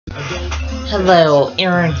Hello,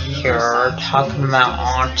 Aaron here, talking about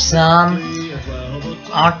autism.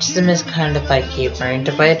 Autism is kind of like a brain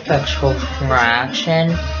delayed factual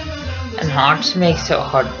reaction, and autism makes it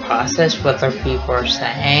hard to process what other people are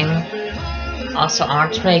saying. Also,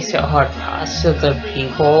 autism makes it hard to process other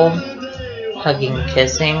people hugging and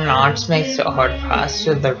kissing, and autism makes it hard to process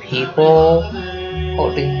other people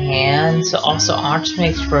holding hands. Also, autism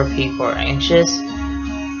makes for people are anxious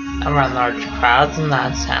around large crowds and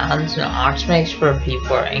loud sounds, and autism makes for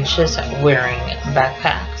people are anxious at wearing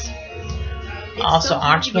backpacks. Also,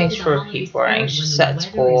 autism makes for people are anxious at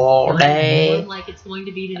school all day,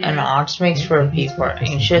 and autism makes for people are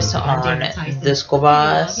anxious on the school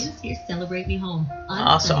bus.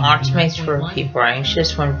 Also, autism makes for people are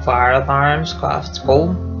anxious when fire alarms go off at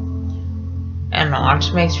school, and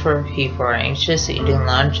autism makes for people are anxious eating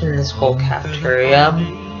lunch in the school cafeteria.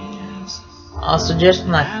 Also, just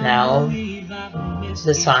like now,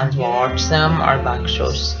 the signs of autism are lack of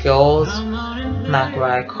social skills, lack of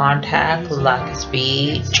eye contact, lack of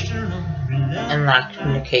speech, and lack of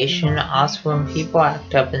communication. Also, when people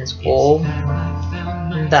act up in school,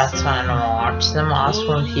 that's a sign of autism. Also,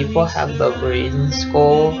 when people have low grades in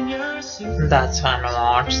school, that's a sign of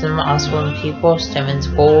autism. Also, when people stim in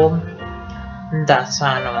school, that's a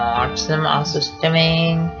sign of autism. Also,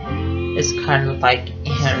 stimming is kind of like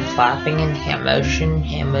hand flapping and hand motion,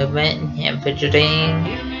 hand movement, and hand fidgeting.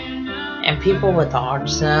 And people with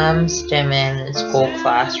autism stim in school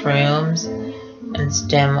classrooms and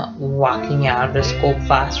stim walking out of school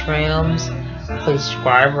classrooms. Please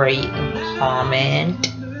subscribe, rate, and comment.